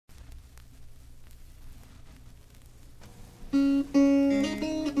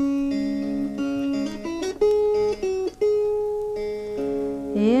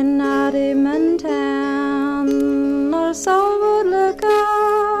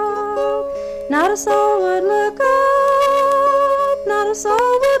Not a soul would look up, not a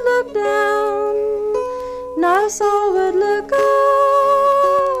soul would look down. Not a soul would look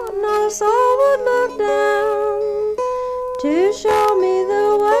up, not a soul would look down, to show me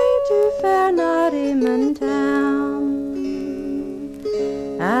the way to fair Nottamun town.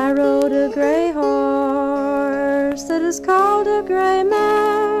 I rode a gray horse that is called a gray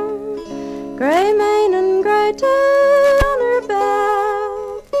mare, gray mane and gray tail on her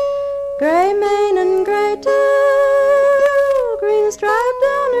back, gray mane and gray tail, green stripe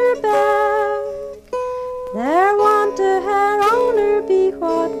down her back. There want a hair on her be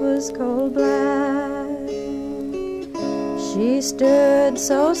what was coal black. She stood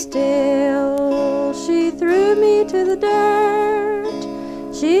so still, she threw me to the dirt.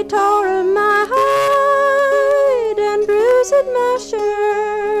 She tore up my hide and bruised my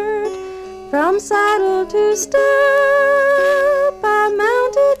shirt. From saddle to stirrup I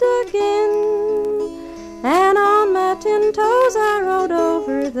mounted again, and on my 10 toes I rode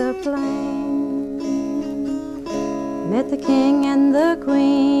over the plain. Met the king and the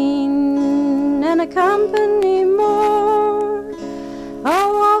queen and a company more, a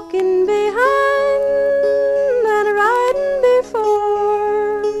walking behind and a riding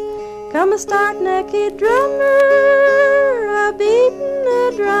before. Come a stark-necked drummer, a beating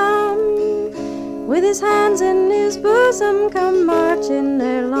a drum, with his hands in his bosom come marching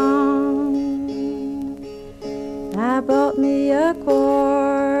along. I bought me a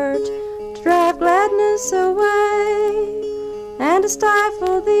quart to drive gladness away, and to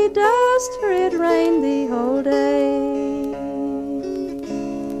stifle the dust, for it rained the whole day.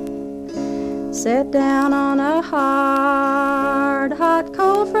 Sat down on a hard, hot,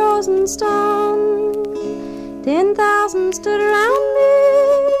 cold, frozen stone. 10,000 stood around me,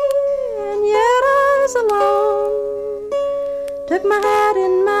 and yet I was alone. Took my hat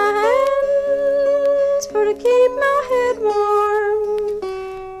in my hands for to keep my head warm.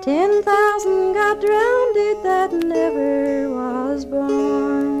 10,000 got drowned that never